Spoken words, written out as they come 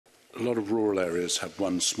a lot of rural areas have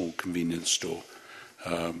one small convenience store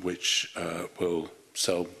which will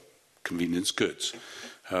sell convenience goods.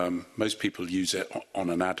 Most people use it on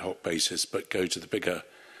an ad hoc basis, but go to the bigger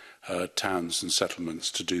towns and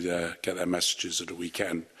settlements to get their messages at a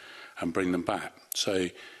weekend and bring them back. So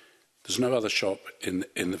there's no other shop in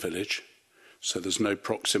the village, so there's no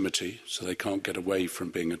proximity, so they can't get away from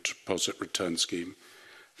being a deposit return scheme.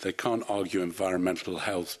 They can't argue environmental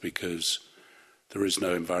health because there is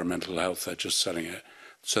no environmental health, they're just selling it.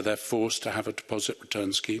 So they're forced to have a deposit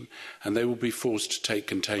return scheme, and they will be forced to take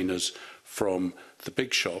containers from the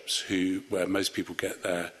big shops where most people get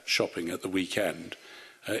their shopping at the weekend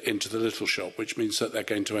into the little shop, which means that they're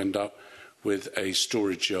going to end up with a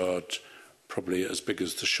storage yard probably as big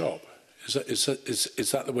as the shop. Is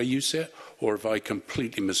that the way you see it, or have I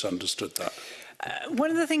completely misunderstood that?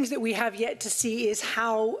 One of the things that we have yet to see is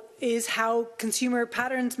how consumer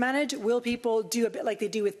patterns manage. Will people do a bit like they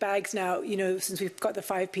do with bags now, you know, since we've got the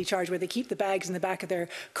 5p charge, where they keep the bags in the back of their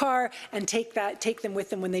car and take them with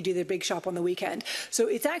them when they do their big shop on the weekend. So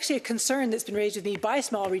it's actually a concern that's been raised with me by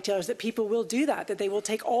small retailers that people will do that they will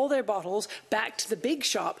take all their bottles back to the big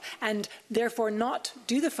shop and therefore not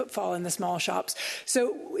do the footfall in the small shops.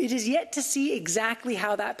 So it is yet to see exactly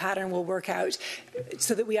how that pattern will work out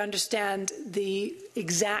so that we understand the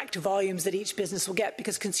exact volumes that each business will get,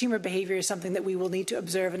 because consumer behaviour is something that we will need to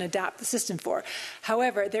observe and adapt the system for.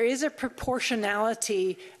 However, there is a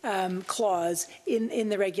proportionality clause in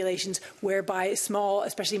the regulations whereby small,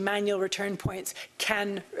 especially manual return points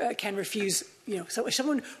can refuse. You know, so if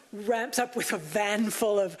someone ramps up with a van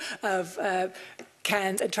full of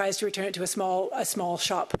cans and tries to return it to a small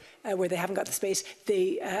shop where they haven't got the space,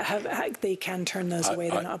 they can turn those away.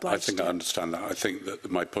 They're not obliged. I think I understand that. I think that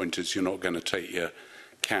my point is you're not going to take your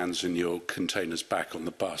cans and your containers back on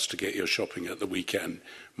the bus to get your shopping at the weekend.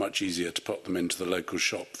 Much easier to put them into the local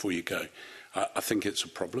shop before you go. I think it's a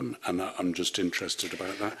problem, and I'm just interested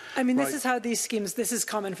about that. I mean, this is how these schemes. This is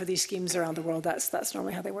common for these schemes around the world. That's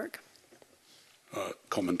normally how they work.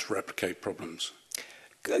 Common to replicate problems.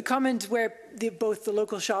 Common where both the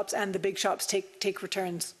local shops and the big shops take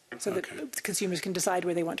returns, so that consumers can decide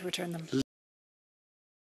where they want to return them.